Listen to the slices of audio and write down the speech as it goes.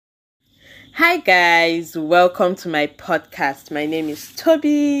Hi guys, welcome to my podcast. My name is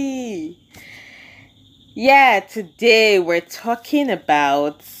Toby. Today we're talking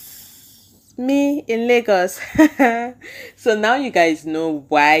about me in Lagos. So now you guys know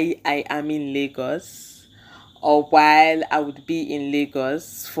why I am in Lagos, or while I would be in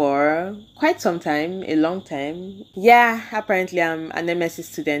Lagos for quite some time, a long time. Yeah, apparently I'm an MSc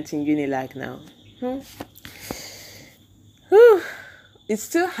student in Unilag now. Whew. It's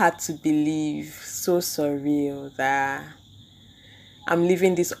still hard to believe, so surreal that I'm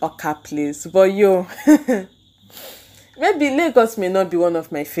leaving this Oka place. But maybe Lagos may not be one of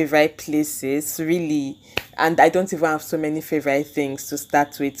my favorite places, really. And I don't even have so many favorite things to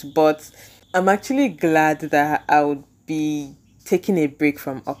start with. But I'm actually glad that I would be taking a break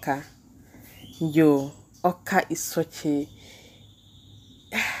from Oka. Oka is such a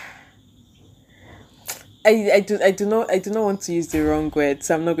I do not want to use the wrong word,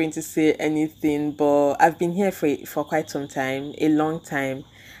 so I'm not going to say anything. But I've been here for quite some time, a long time.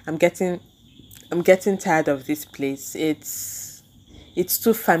 I'm getting I'm getting tired of this place. It's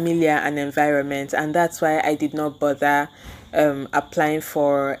too familiar an environment, and that's why I did not bother applying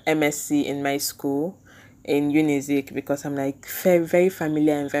for MSc in my school in Unizik, because I'm like very very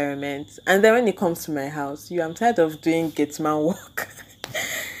familiar environment. And then when it comes to my house, I'm tired of doing gateman work.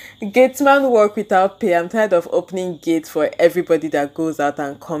 Gateman work without pay. I'm tired of opening gates for everybody that goes out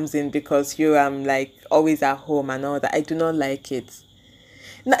and comes in, because I'm like always at home and all that. I do not like it.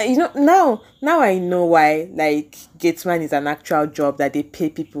 Now I know why like gateman is an actual job that they pay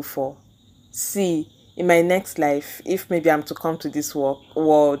people for. See, in my next life, if maybe I'm to come to this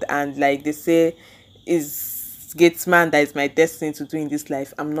world and like they say is gateman that is my destiny to do in this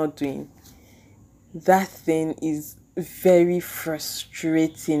life, I'm not doing. That thing is very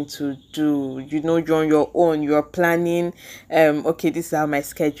frustrating to do. You're on your own, you're planning, okay, this is how my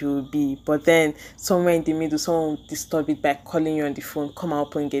schedule will be, but then somewhere in the middle someone will disturb it by calling you on the phone, come and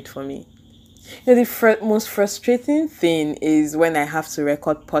open gate for me. The most frustrating thing is when I have to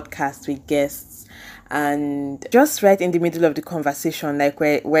record podcasts with guests, and just right in the middle of the conversation, like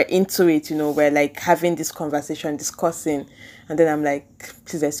we're into it, we're like having this conversation, discussing, and then I'm like,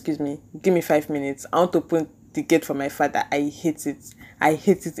 please excuse me, give me 5 minutes, I want to open the gate for my father. I hate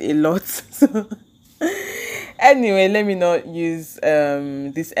it a lot. So anyway, let me not use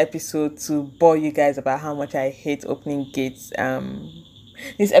this episode to bore you guys about how much I hate opening gates.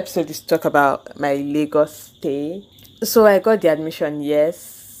 This episode is to talk about my Lagos stay. So I got the admission,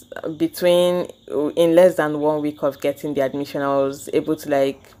 yes. In less than 1 week of getting the admission, I was able to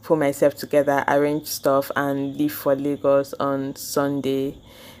like pull myself together, arrange stuff, and leave for Lagos on Sunday.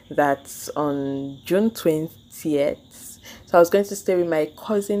 That's on June 20th. So I was going to stay with my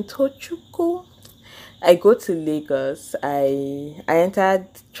cousin Tochuku. I go to Lagos. I entered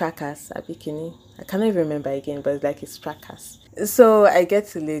Trackers at Bikini. I cannot even remember again, but it's Trackers. So I get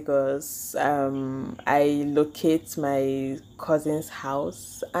to Lagos. I locate my cousin's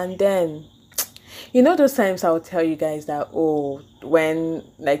house, and then those times I'll tell you guys that, oh, when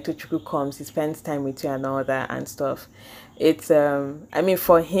like Tochukwu comes, he spends time with you and all that and stuff. It's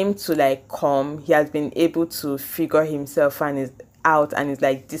for him to like come, he has been able to figure himself and is out, and it's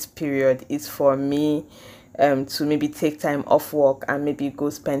like this period is for me to maybe take time off work and maybe go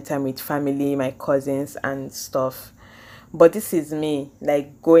spend time with family, my cousins and stuff. But this is me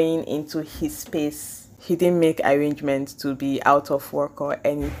like going into his space. He didn't make arrangements to be out of work or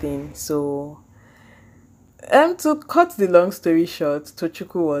anything. So to cut the long story short,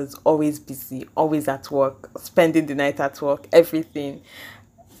 Tochukwu was always busy, always at work, spending the night at work, everything.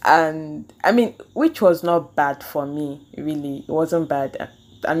 And which was not bad for me, really. It wasn't bad.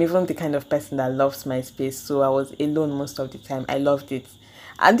 I'm even the kind of person that loves my space, so I was alone most of the time. I loved it.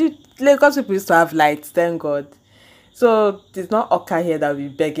 And the Lagos people used to have lights, thank God. So there's not Oka here that will be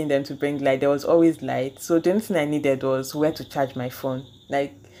begging them to bring light. There was always light. So the only thing I needed was where to charge my phone.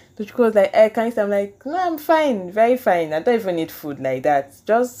 Like, Tochiko was like, can you? I'm like, no, I'm fine, very fine. I don't even need food like that.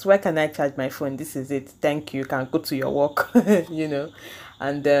 Just where can I charge my phone? This is it. Thank you. You can go to your work,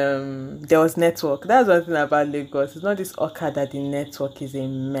 And there was network. That's one thing about Lagos. It's not this Oka that the network is a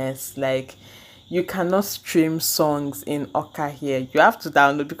mess. Like, you cannot stream songs in Oka here. You have to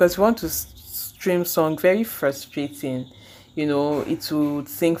download, because you want to stream song, very frustrating. It would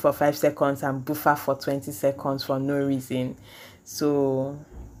sing for 5 seconds and buffer for 20 seconds for no reason. So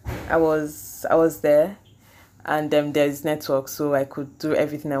I was there, and there's network, so I could do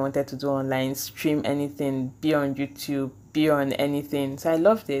everything I wanted to do online, stream anything, be on YouTube, be on anything. So I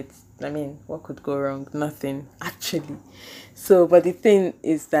loved it. What could go wrong? Nothing, actually. So, but the thing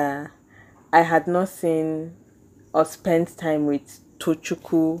is that I had not seen or spent time with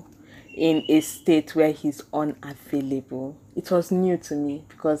Tochukwu in a state where he's unavailable. It was new to me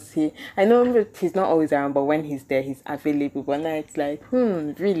because I know that he's not always around, but when he's there, he's available. But now it's like,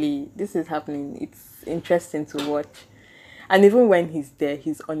 really, this is happening. It's interesting to watch. And even when he's there,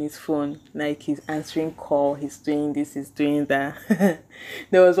 he's on his phone, like he's answering call, he's doing this, he's doing that.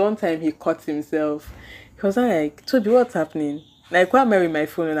 There was one time he caught himself. He was like, Toby, what's happening? Like, why am I with my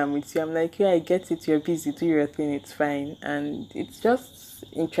phone when I'm with you? I'm like, yeah, I get it, you're busy, do your thing, it's fine. And it's just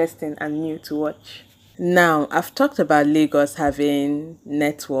interesting and new to watch. Now, I've talked about Lagos having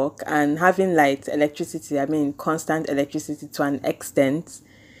network and having light, electricity, constant electricity to an extent.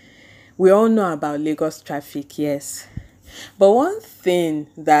 We all know about Lagos traffic, yes. But one thing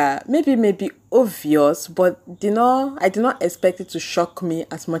that maybe obvious, but I did not expect it to shock me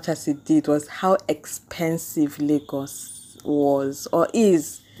as much as it did, was how expensive Lagos was or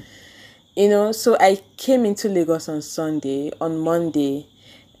is. So I came into Lagos on Sunday. On Monday,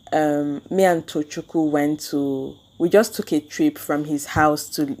 me and Tochukwu we just took a trip from his house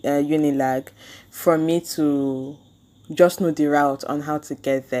to Unilag for me to just know the route on how to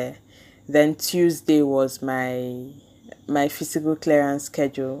get there. Then Tuesday was my physical clearance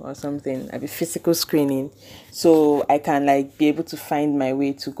schedule or something. I be physical screening, so I can be able to find my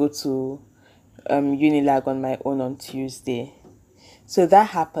way to go to Unilag on my own on Tuesday. So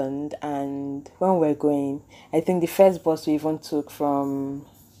that happened, and when we're going, I think the first bus we even took from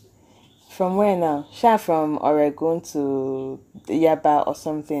where now? From Oregon to Yaba or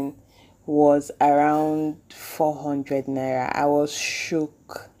something was around 400 naira. I was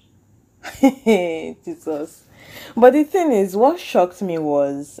shook. It was. But the thing is, what shocked me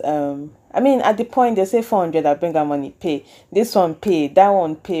was, at the point they say 400, I bring our money, pay. This one pay, that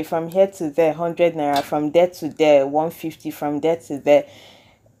one pay, from here to there, 100 naira, from there to there, 150, from there to there.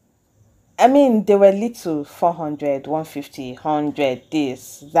 They were little, 400, 150, 100,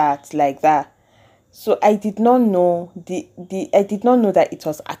 this, that, like that. So I did not know I did not know that it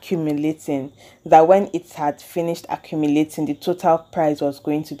was accumulating, that when it had finished accumulating, the total price was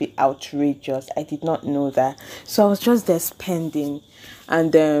going to be outrageous. I did not know that. So I was just there spending.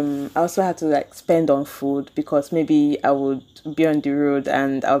 And I also had to spend on food because maybe I would be on the road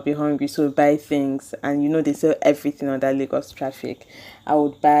and I'll be hungry, so buy things. And they sell everything on that Lagos traffic. I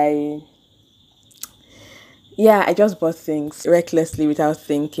would buy. Yeah, I just bought things recklessly without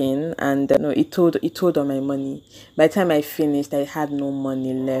thinking, and no, it told on my money. By the time I finished, I had no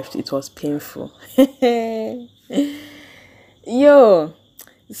money left. It was painful. Yo,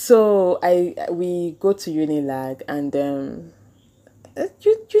 so we go to Unilag, and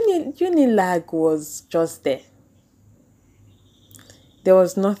Unilag was just there. There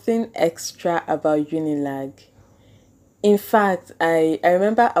was nothing extra about Unilag. In fact, I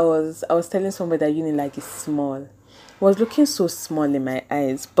remember I was telling somebody that Unilag is small. It was looking so small in my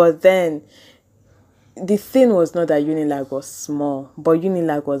eyes. But then the thing was not that Unilag was small, but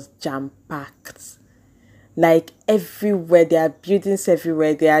Unilag was jam packed. Everywhere, there are buildings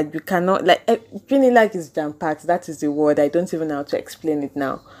everywhere. You cannot Unilag is jam packed. That is the word. I don't even know how to explain it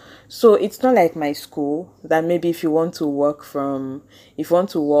now. So it's not like my school that maybe if you want to walk from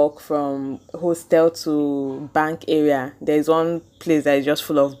hostel to bank area, there's one place that is just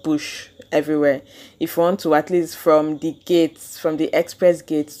full of bush everywhere. If you want to, at least from the express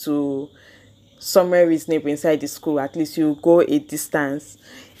gates to somewhere reasonable inside the school, at least you go a distance.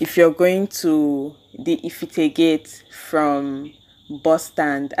 If you're going to the Ifite gate from bus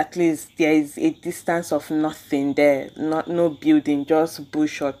stand, at least there is a distance of nothing there, no building, just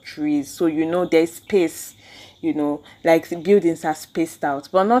bush or trees, so there's space. The buildings are spaced out,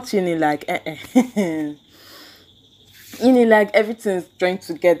 but not Unilag. Unilag, everything's joined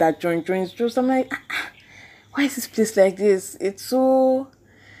together, joined. Just I'm like, why is this place like this? It's so.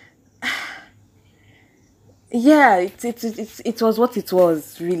 Yeah, it was what it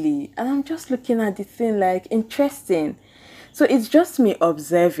was, really. And I'm just looking at the thing interesting. So it's just me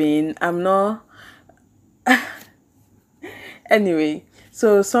observing. I'm not. Anyway,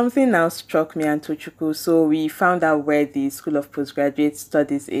 so something now struck me and Tochukwu. So we found out where the School of Postgraduate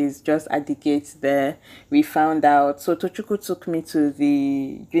Studies is, just at the gate there. We found out. So Tochukwu took me to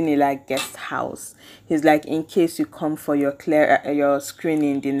the Unilag guest house. He's like, in case you come for your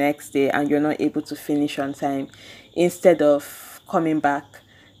screening the next day and you're not able to finish on time, instead of coming back,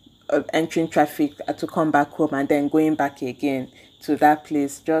 entering traffic to come back home and then going back again to that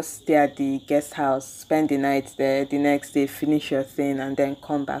place, just stay at the guest house, spend the night there, the next day finish your thing and then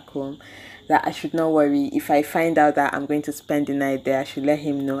come back home. That I should not worry. If I find out that I'm going to spend the night there, I should let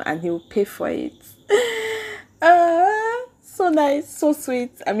him know and he will pay for it. So nice, so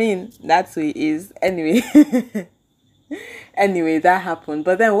sweet. That's who he is. Anyway. Anyway, that happened.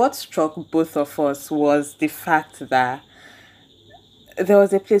 But then what struck both of us was the fact that there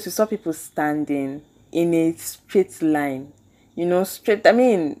was a place we saw people standing in a straight line. Straight, I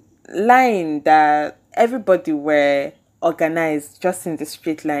mean, line that everybody were organized just in the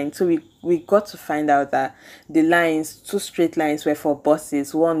straight line. So we got to find out that the lines, two straight lines, were for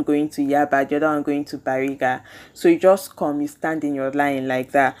buses, one going to Yaba, the other one going to Bariga. So you just come, you stand in your line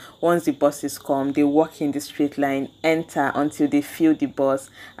like that. Once the buses come, they walk in the straight line, enter until they fill the bus,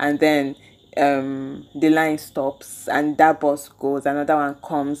 and then the line stops and that bus goes, another one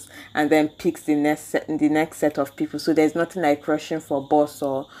comes and then picks the next set of people. So there's nothing like rushing for bus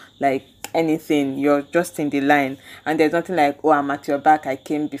or like anything. You're just in the line, and there's nothing like, oh, I'm at your back, I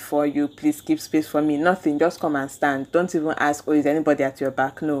came before you, please keep space for me. Nothing, just come and stand. Don't even ask, oh, is anybody at your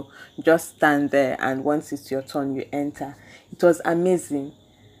back? No, just stand there, and once it's your turn, you enter. It was amazing.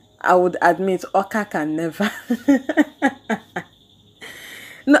 I would admit Oka can never.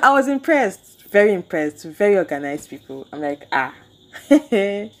 No, I was impressed, very impressed, very organized people. I'm like, ah.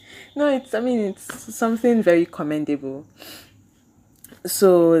 No, it's something very commendable.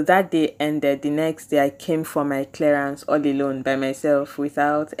 So that day ended. The next day, I came for my clearance all alone by myself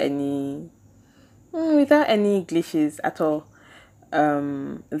without any glitches at all.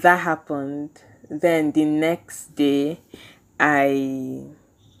 That happened. Then the next day, I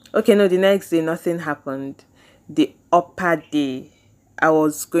okay, no, the next day nothing happened. The upper day, I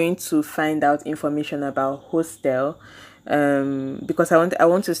was going to find out information about hostel, because I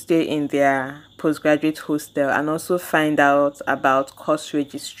want to stay in their postgraduate hostel and also find out about course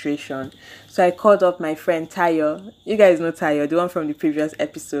registration. So I called up my friend Tayo. You guys know Tayo, the one from the previous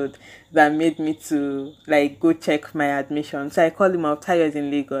episode that made me to like go check my admission. So I called him up. Tayo is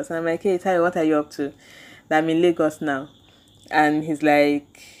in Lagos, and I'm like, hey Tayo, what are you up to? That I'm in Lagos now. And he's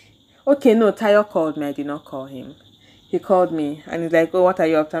like, okay, no, Tayo called me. I did not call him. He called me and he's like, oh, what are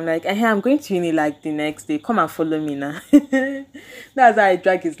you up to? I'm like, hey, I'm going to uni like the next day. Come and follow me now. That's how I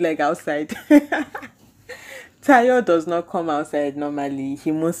drag his leg outside. Tayo does not come outside normally.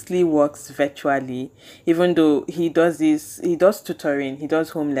 He mostly works virtually, even though he does tutoring, he does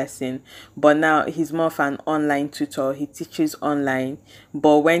home lesson, but now he's more of an online tutor. He teaches online,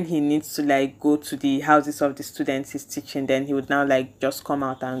 but when he needs to like go to the houses of the students he's teaching, then he would now like just come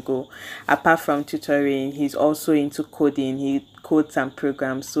out and go. Apart from tutoring, he's also into coding. He codes and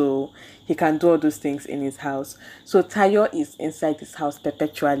programs, so he can do all those things in his house. So Tayo is inside his house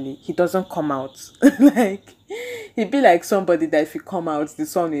perpetually. He doesn't come out. Like, he'd be like somebody that if he come out, the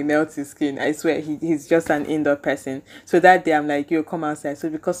sun will melt his skin. I swear, he's just an indoor person. So that day I'm like, yo, come outside. So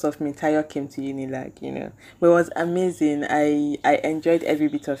because of me, Tayo came to uni, but it was amazing. I enjoyed every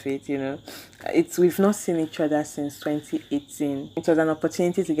bit of it. We've not seen each other since 2018. It was an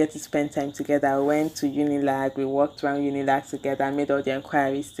opportunity to get to spend time together. I went to Unilag, we walked around Unilag together, made all the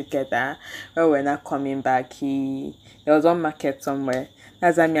inquiries together. When we're not coming back, there was one market somewhere.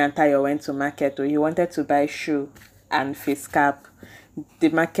 That's why me and Tayo went to market. He wanted to buy shoe and face cap. The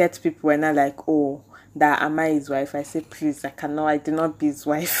market people were not like, oh, that am I his wife? I said, please, I did not be his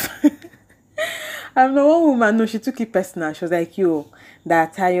wife. I'm the one woman. No, she took it personal. She was like, yo,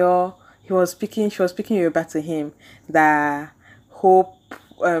 that Tayo, she was speaking Yoruba to him. That hope,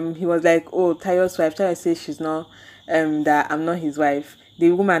 he was like, oh, Tayo's wife. Tayo says she's not, that I'm not his wife.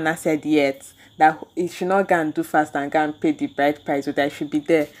 The woman now said yet that he should not go and do fast and go and pay the bride price, so that I should be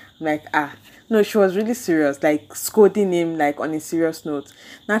there. I'm like, no, she was really serious, like scolding him like on a serious note,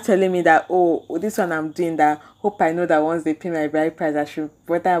 not telling me that, oh, this one I'm doing that, hope I know that once they pay my bride price I should,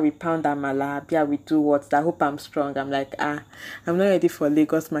 whether we pound amala, yeah, we do what, that hope I'm strong. I'm like, I'm not ready for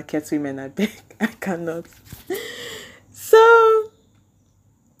Lagos market women, I beg. I cannot. So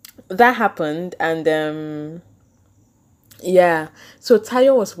that happened, and yeah, so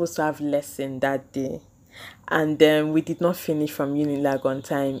Tayo was supposed to have lesson that day, and then we did not finish from Unilag on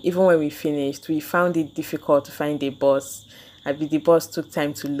time. Even when we finished, we found it difficult to find a bus. The bus took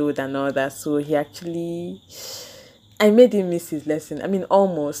time to load and all that, so I made him miss his lesson. I mean,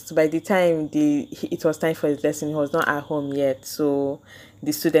 almost. By the time it was time for his lesson, he was not at home yet, so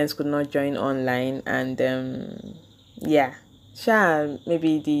the students could not join online, and yeah. Sure,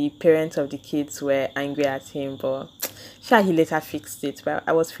 maybe the parents of the kids were angry at him, but sure, he later fixed it. But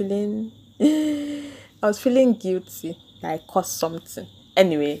I was feeling guilty, like I caused something.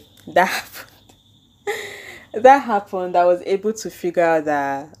 Anyway, that happened. I was able to figure out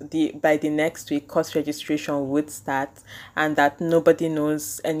that by the next week, course registration would start, and that nobody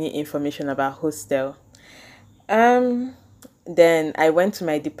knows any information about hostel. Then I went to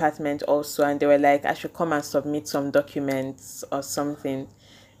my department also, and they were like I should come and submit some documents or something.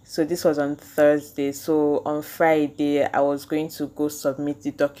 So this was on Thursday. So on Friday, I was going to go submit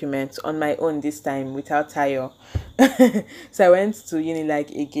the documents on my own this time without Tayo. So I went to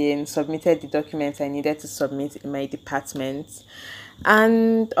Unilag again, submitted the documents I needed to submit in my department.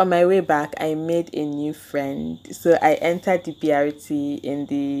 And on my way back, I made a new friend. So I entered the BRT in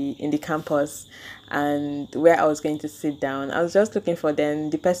the campus, and where I was going to sit down, I was just looking for them.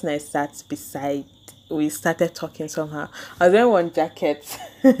 The person I sat beside, we started talking somehow. I was wearing one jacket,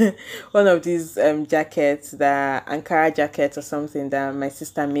 one of these jackets, the Ankara jacket or something that my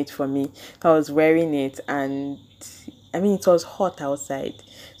sister made for me. I was wearing it, and I mean it was hot outside.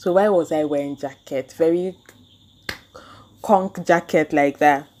 So why was I wearing jacket? Very conk jacket like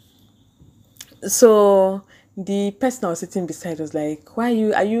that. So the person I was sitting beside was like, "Why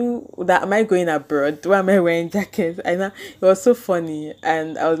are you that? Am I going abroad? Why am I wearing jacket?" I know it was so funny,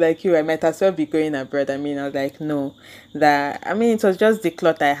 and I was like, "You, I might as well be going abroad." I mean, I was like, "No, that I mean, it was just the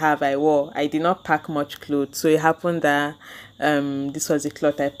cloth I have. I wore. I did not pack much clothes, so it happened that this was the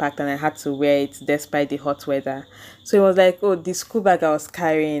cloth I packed, and I had to wear it despite the hot weather." So it was like, "Oh, the school bag I was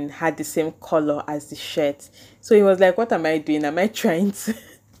carrying had the same color as the shirt." So he was like, "What am I doing? Am I trying to?"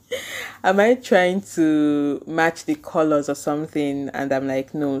 Am I trying to match the colors or something? And I'm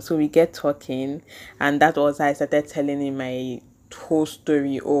like, no. So we get talking, and that was how I started telling him my whole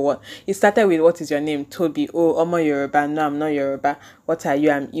story. Or what it started with, what is your name? Toby. Oh, Omo Yoruba. No, I'm not Yoruba. What are you?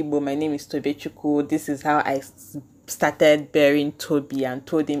 I'm Igbo. My name is Toby Chuku. This is how I started bearing Toby, and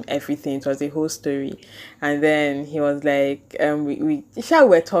told him everything. It was a whole story. And then he was like, we shall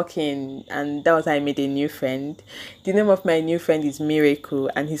we're talking, and that was how I made a new friend. The name of my new friend is Miracle,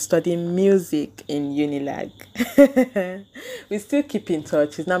 and he's studying music in Unilag. We still keep in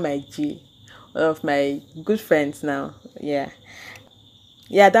touch. He's now my G, one of my good friends now. Yeah,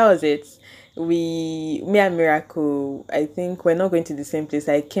 yeah, that was it. Me and Miracle, I think we're not going to the same place.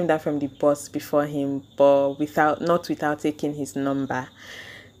 I came down from the bus before him, but without not without taking his number.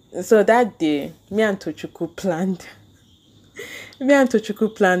 So that day, me and Tochukwu planned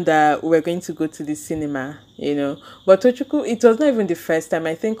that we were going to go to the cinema, you know. But Tochukwu, it was not even the first time.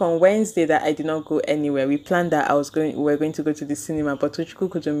 I think on Wednesday that I did not go anywhere. We planned that we were going to go to the cinema, but Tochukwu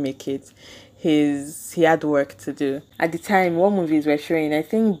couldn't make it. He had work to do. At the time, what movies were showing? I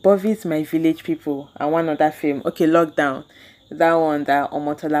think Bobby's My Village People and one other film. Okay, Lockdown. That one that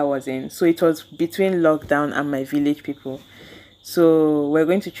Omotola was in. So it was between Lockdown and My Village People. So we're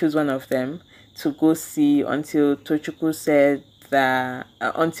going to choose one of them to go see until Tochukwu said that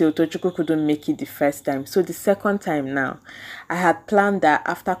until Tochukwu couldn't make it the first time. So the second time now, I had planned that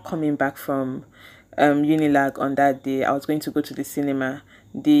after coming back from Unilag on that day, I was going to go to the cinema,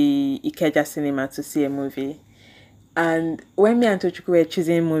 the Ikeja cinema, to see a movie. And when me and Tochukwu were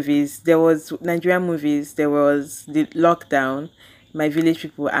choosing movies, there was Nigerian movies, there was the Lockdown, My Village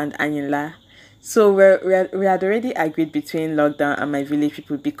People, and Anyinla. So we had already agreed between Lockdown and My Village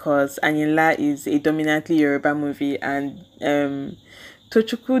People because Anyinla is a dominantly Yoruba movie, and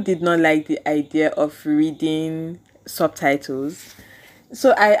Tochukwu did not like the idea of reading subtitles.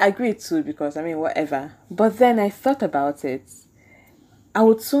 So I agreed too because I mean whatever. But then I thought about it. I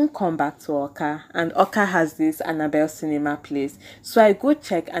would soon come back to Oka, and Oka has this Annabelle cinema place. So I go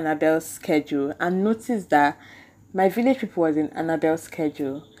check Annabelle's schedule and notice that My Village People was in Annabelle's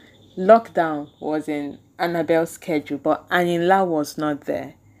schedule. Lockdown was in Annabelle's schedule, but Anyinla was not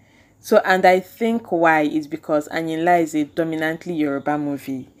there. So, and I think why is because Anyinla is a dominantly Yoruba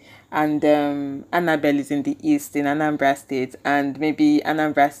movie, and Annabelle is in the East, in Anambra State, and maybe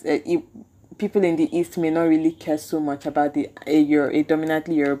people in the East may not really care so much about a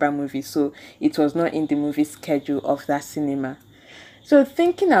dominantly Yoruba movie, so it was not in the movie schedule of that cinema. So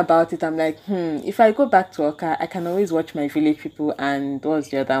thinking about it, I'm like, if I go back to Oka, I can always watch My Village People and what's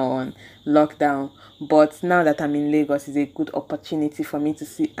the other one? Lockdown. But now that I'm in Lagos, is a good opportunity for me to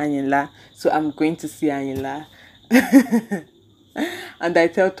see Anyinla. So I'm going to see Anyinla. And I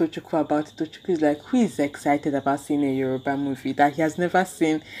tell Tochukwu about it. Tochukwu is like, who is excited about seeing a Yoruba movie? That he has never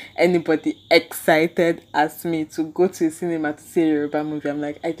seen anybody excited as me to go to a cinema to see a Yoruba movie. I'm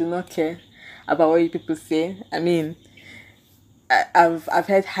like, I do not care about what you people say. I mean, I've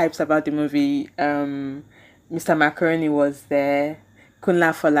heard hypes about the movie. Mr. Macaroni was there.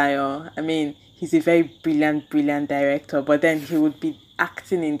 Kunla Folayo. I mean, he's a very brilliant director. But then he would be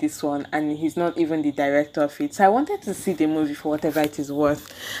acting in this one, and he's not even the director of it. So I wanted to see the movie for whatever it is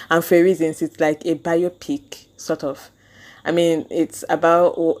worth, and for reasons it's like a biopic sort of. I mean, it's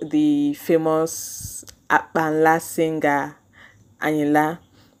about the famous Akbanla singer Anila,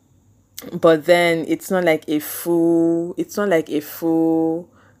 but then it's not like a full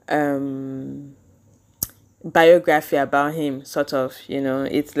biography about him, sort of.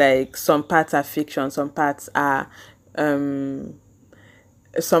 It's like some parts are fiction, um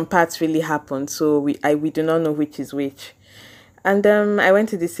some parts really happened, so we do not know which is which. And I went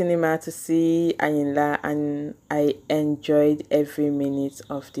to the cinema to see Ayinla, and I enjoyed every minute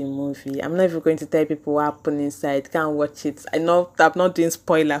of the movie. I'm not even going to tell people what happened inside. Can't watch it. I know I'm not doing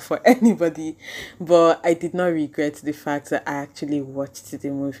spoiler for anybody, but I did not regret the fact that I actually watched the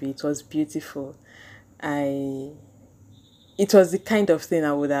movie. It was beautiful. I it was the kind of thing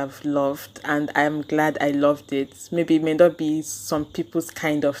I would have loved, and I'm glad I loved it. Maybe it may not be some people's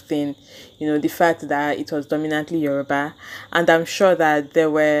kind of thing, the fact that it was dominantly Yoruba, and I'm sure that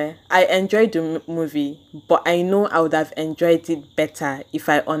I enjoyed the movie, but I know I would have enjoyed it better if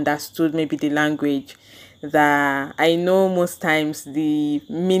I understood maybe the language. That I know most times the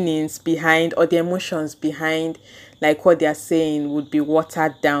meanings behind or the emotions behind like what they are saying would be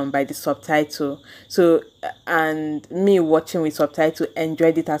watered down by the subtitle. So and me watching with subtitle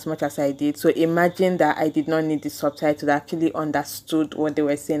enjoyed it as much as I did. So imagine that I did not need the subtitle, that actually understood what they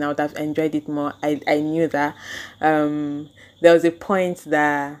were saying. I would have enjoyed it more. I knew that there was a point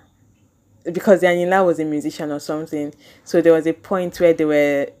that, because Yanila was a musician or something, so there was a point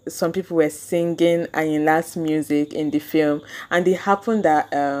where some people were singing Anila's music in the film, and it happened that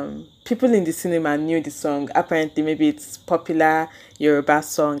people in the cinema knew the song. Apparently, maybe it's popular Yoruba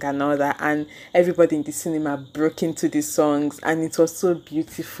song and all that, and everybody in the cinema broke into the songs, and it was so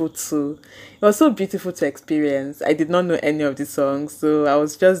beautiful too. It was so beautiful to experience. I did not know any of the songs, so I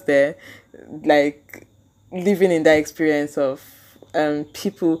was just there, like living in that experience of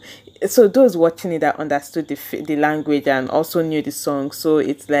people, so those watching it that understood the language and also knew the song. So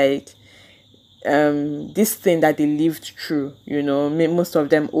it's like this thing that they lived through, most of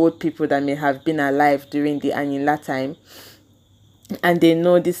them old people that may have been alive during the Anila time, and they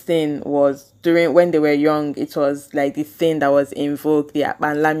know this thing was during when they were young. It was like the thing that was in vogue, the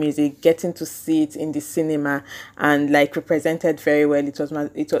Akbanla music. Getting to see it in the cinema and like represented very well,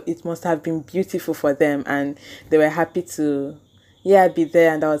 it must have been beautiful for them, and they were happy to, yeah, be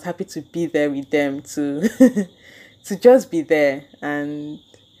there, and I was happy to be there with them to to just be there. And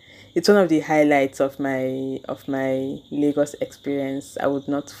it's one of the highlights of my Lagos experience. I would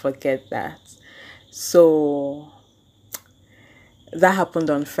not forget that. So that happened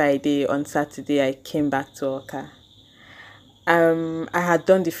on Friday. On Saturday, I came back to Oka. I had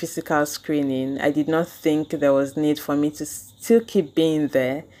done the physical screening. I did not think there was need for me to still keep being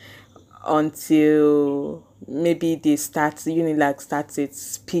there until maybe Unilag starts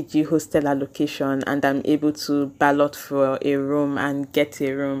its PG hostel allocation, and I'm able to ballot for a room and get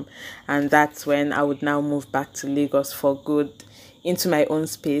a room. And that's when I would now move back to Lagos for good, into my own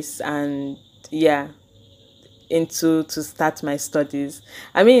space, and yeah, into to start my studies.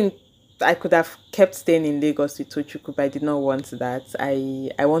 I mean, I could have kept staying in Lagos with Tochukwu, but I did not want that.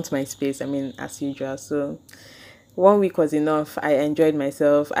 I want my space, I mean, as usual. So 1 week was enough. I enjoyed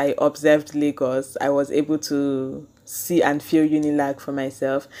myself. I observed Lagos. I was able to see and feel Unilag for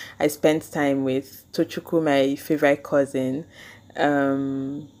myself. I spent time with Tochukwu, my favorite cousin.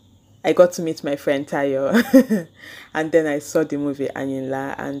 I got to meet my friend Tayo. And then I saw the movie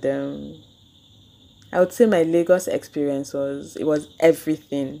Anyinla, and I would say my Lagos experience was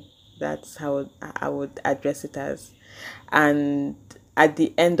everything. That's how I would address it as. And at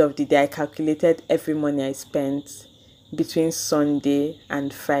the end of the day, I calculated every money I spent between Sunday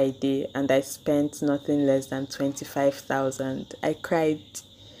and Friday, and I spent nothing less than 25,000. I cried.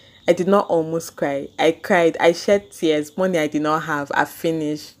 I did not almost cry. I cried. I shed tears. Money I did not have. I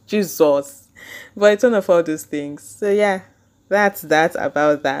finished. Jesus. But it's one of all those things. So yeah, that's that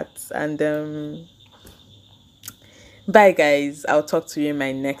about that. And bye guys. I'll talk to you in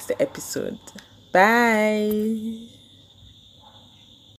my next episode. Bye.